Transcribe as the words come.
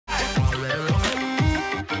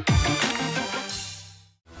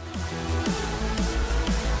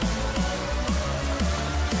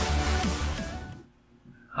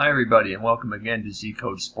Hi everybody, and welcome again to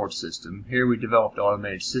Zcode Sports System. Here we developed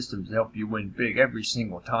automated systems to help you win big every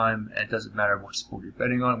single time, and it doesn't matter what sport you're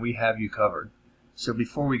betting on, we have you covered. So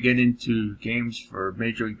before we get into games for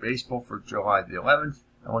Major League Baseball for July the 11th,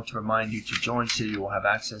 I want to remind you to join so you will have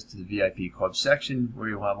access to the VIP Club section where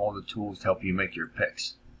you'll have all the tools to help you make your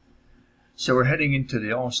picks. So we're heading into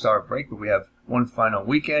the All-Star break, but we have one final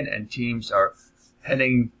weekend, and teams are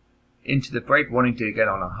heading into the break wanting to get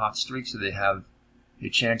on a hot streak so they have a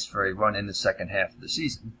chance for a run in the second half of the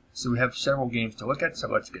season. So we have several games to look at, so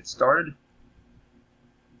let's get started.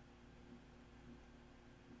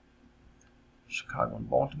 Chicago and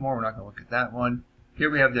Baltimore, we're not going to look at that one. Here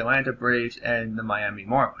we have the Atlanta Braves and the Miami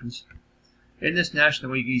Marlins. In this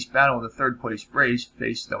National League East battle, the third place Braves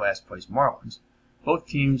face the last place Marlins. Both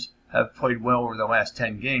teams have played well over the last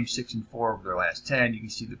 10 games, 6-4 over their last 10. You can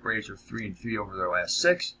see the Braves are 3-3 over their last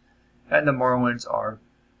 6, and the Marlins are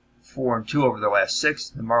 4-2 over the last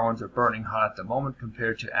 6. The Marlins are burning hot at the moment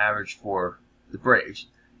compared to average for the Braves.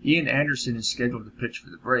 Ian Anderson is scheduled to pitch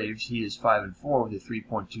for the Braves. He is 5-4 with a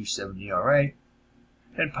 3.27 ERA.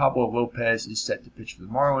 And Pablo Lopez is set to pitch for the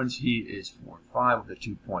Marlins. He is 4-5 with a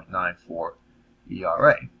 2.94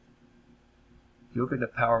 ERA. If you look at the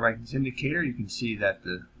power rankings indicator, you can see that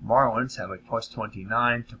the Marlins have a plus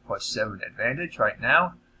 29 to plus 7 advantage right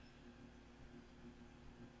now.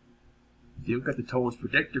 If you look at the totals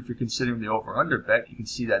predictor, if you're considering the over-under bet, you can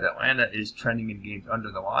see that Atlanta is trending in games under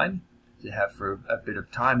the line. They have for a bit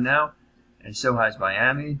of time now, and so has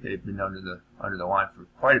Miami. They've been under the line for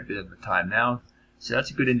quite a bit of a time now, so that's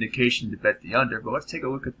a good indication to bet the under. But let's take a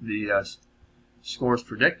look at the scores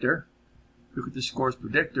predictor. Look at the scores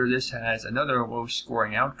predictor. This has another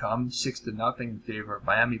low-scoring outcome, 6-0 in favor of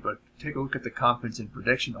Miami. But take a look at the confidence in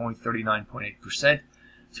prediction, only 39.8%.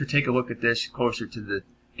 So take a look at this closer to the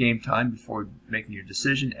game time before making your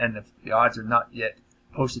decision, and the odds are not yet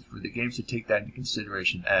posted for the game, so take that into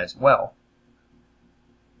consideration as well.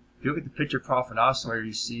 If you look at the pitcher profit oscillator,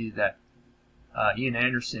 you see that Ian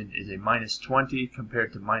Anderson is a minus 20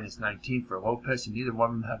 compared to minus 19 for Lopez, and neither one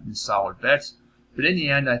of them have been solid bets. But in the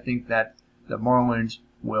end, I think that the Marlins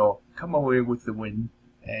will come away with the win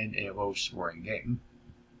and a low-scoring game.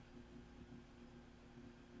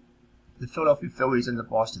 The Philadelphia Phillies and the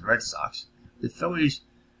Boston Red Sox. The Phillies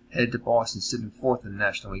head to Boston, sitting fourth in the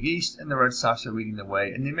National League East, and the Red Sox are leading the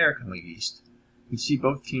way in the American League East. You can see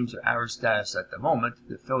both teams are average status at the moment.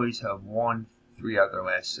 The Phillies have won 3 out of their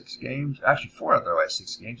last 6 games, actually 4 out of their last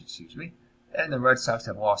 6 games, excuse me, and the Red Sox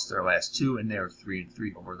have lost their last 2, and they are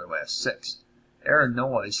 3-3 over their last 6. Aaron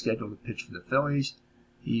Nola is scheduled to pitch for the Phillies.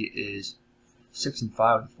 He is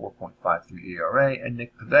 6-5 with a 4.53 ERA, and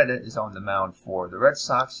Nick Pivetta is on the mound for the Red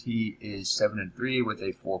Sox. He is 7-3 with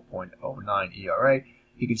a 4.09 ERA.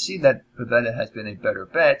 You can see that Pivetta has been a better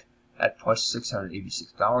bet at plus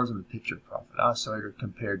 $686 on the pitcher profit oscillator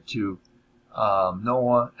compared to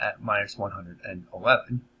Noah at minus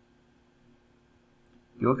 111.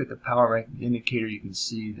 If you look at the power ranking indicator, you can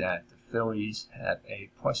see that the Phillies have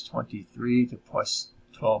a plus 23 to plus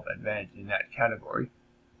 12 advantage in that category.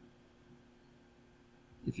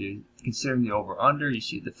 If you're considering the over-under, you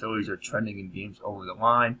see the Phillies are trending in games over the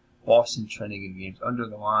line, Boston trending in games under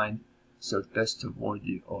the line. So it's best to avoid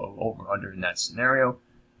the over-under in that scenario.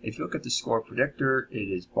 If you look at the score predictor, it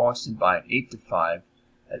is Boston by an 8-5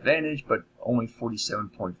 advantage, but only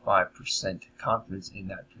 47.5% confidence in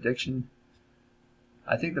that prediction.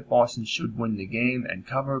 I think that Boston should win the game and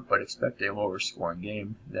cover, but expect a lower scoring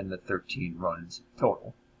game than the 13 runs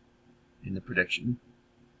total in the prediction.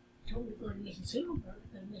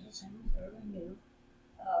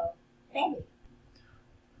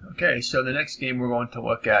 Okay, so the next game we're going to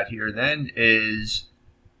look at here then is,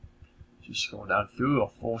 just scroll down through a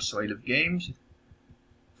full slate of games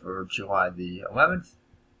for July the 11th,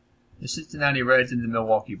 the Cincinnati Reds and the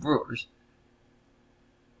Milwaukee Brewers.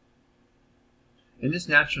 In this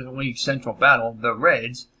National League Central battle, the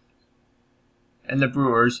Reds and the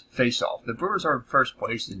Brewers face off. The Brewers are in first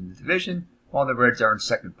place in the division, while the Reds are in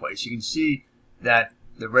second place. You can see that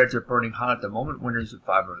the Reds are burning hot at the moment, winners of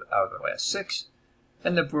 5 out of their last 6.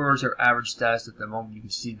 And the Brewers are average status at the moment. You can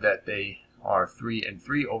see that they are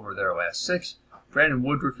 3-3 over their last 6. Brandon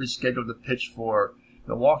Woodruff is scheduled to pitch for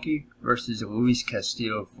Milwaukee versus Luis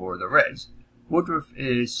Castillo for the Reds. Woodruff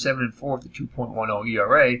is 7-4 with a 2.10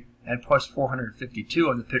 ERA and plus 452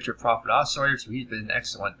 on the pitcher profit oscillator, so he's been an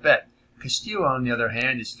excellent bet. Castillo, on the other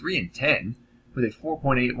hand, is 3-10 with a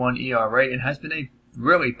 4.81 ERA and has been a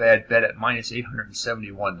really bad bet at minus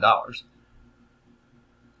 $871.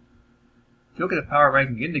 If you look at the power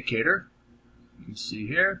ranking indicator, you can see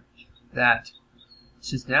here that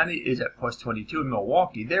Cincinnati is at plus 22, and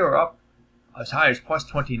Milwaukee, they were up as high as plus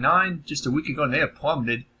 29 just a week ago, and they have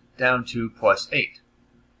plummeted down to plus 8.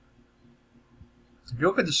 If you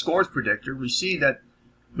look at the scores predictor, we see that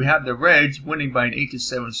we have the Reds winning by an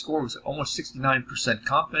 8-7 score with almost 69%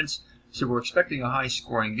 confidence, so we're expecting a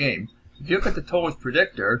high-scoring game. If you look at the totals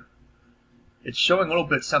predictor, it's showing a little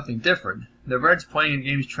bit something different. The Reds playing in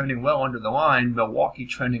games trending well under the line, Milwaukee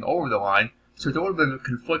trending over the line, so it's a little bit of a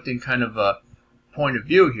conflicting kind of a point of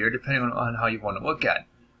view here, depending on how you want to look at it.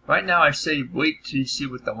 Right now, I say wait till you see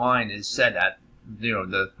what the line is set at, the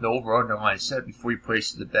over-under line is set before you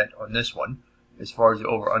place the bet on this one, as far as the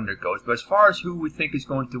over-under goes. But as far as who we think is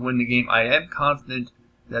going to win the game, I am confident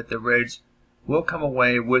that the Reds will come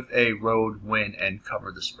away with a road win and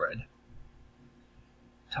cover the spread.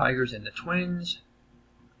 Tigers and the Twins.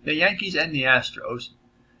 The Yankees and the Astros.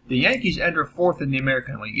 The Yankees enter 4th in the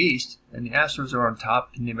American League East, and the Astros are on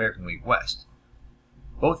top in the American League West.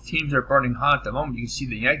 Both teams are burning hot at the moment. You can see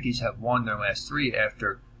the Yankees have won their last 3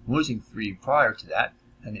 after losing 3 prior to that,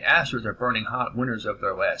 and the Astros are burning hot, winners of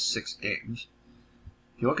their last 6 games.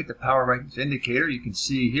 If you look at the power rankings indicator, you can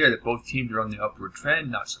see here that both teams are on the upward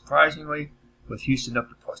trend, not surprisingly, with Houston up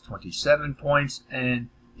to plus 27 points and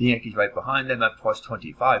the Yankees right behind them at plus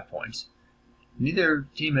 25 points. Neither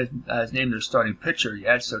team has named their starting pitcher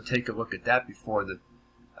yet, so take a look at that before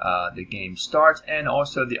the game starts. And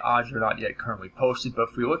also the odds are not yet currently posted. But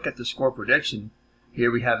if we look at the score prediction, here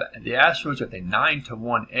we have the Astros with a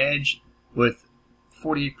 9-1 edge with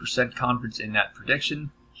 48% confidence in that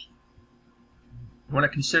prediction. You want to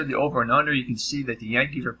consider the over and under. You can see that the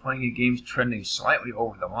Yankees are playing in games trending slightly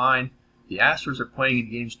over the line. The Astros are playing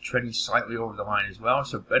in games trending slightly over the line as well.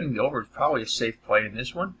 So betting the over is probably a safe play in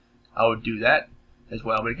this one. I would do that as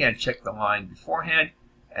well. But again, check the line beforehand.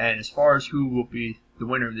 And as far as who will be the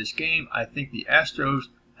winner of this game, I think the Astros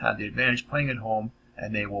have the advantage playing at home,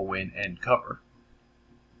 and they will win and cover.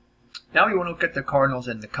 Now we want to look at the Cardinals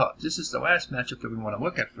and the Cubs. This is the last matchup that we want to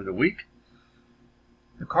look at for the week.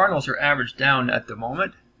 The Cardinals are averaged down at the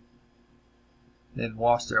moment. They've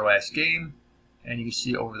lost their last game, and you can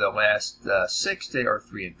see over the last 6, they are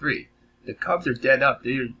 3-3. The Cubs are dead up.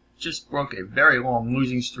 They just broke a very long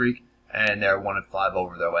losing streak, and they're 1-5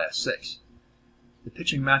 over their last 6. The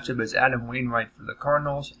pitching matchup is Adam Wainwright for the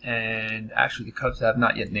Cardinals, and actually the Cubs have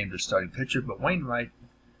not yet named their starting pitcher, but Wainwright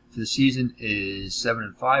for the season is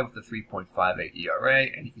 7-5 with a 3.58 ERA,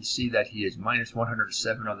 and you can see that he is minus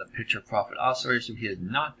 107 on the pitcher profit oscillator, so he has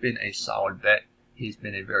not been a solid bet. He's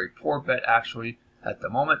been a very poor bet actually at the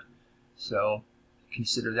moment, so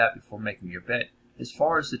consider that before making your bet. As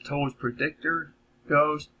far as the totals predictor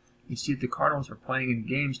goes, you see that the Cardinals are playing in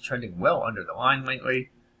games trending well under the line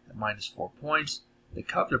lately at minus 4 points. The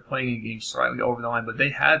Cubs are playing in games slightly over the line, but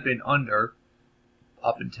they have been under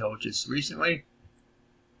up until just recently.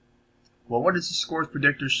 Well, what does the scores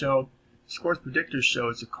predictor show? The scores predictor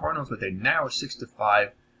shows the Cardinals with a narrow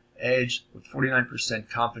 6-5 edge with 49%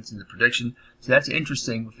 confidence in the prediction. So that's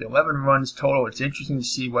interesting. With the 11 runs total, it's interesting to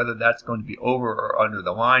see whether that's going to be over or under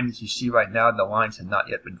the line. As you see right now, the lines have not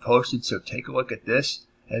yet been posted, so take a look at this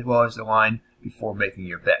as well as the line before making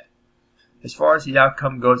your bet. As far as the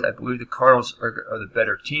outcome goes, I believe the Cardinals are the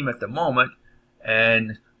better team at the moment,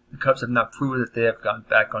 and the Cubs have not proven that they have gotten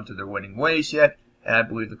back onto their winning ways yet, and I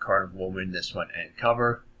believe the Cardinals will win this one and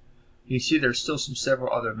cover. You can see there's still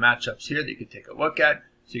several other matchups here that you can take a look at,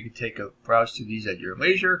 so you can take a browse through these at your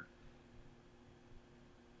leisure.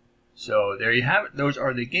 So there you have it. Those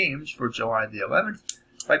are the games for July the 11th,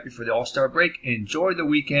 right before the All-Star break. Enjoy the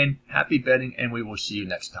weekend, happy betting, and we will see you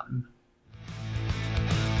next time.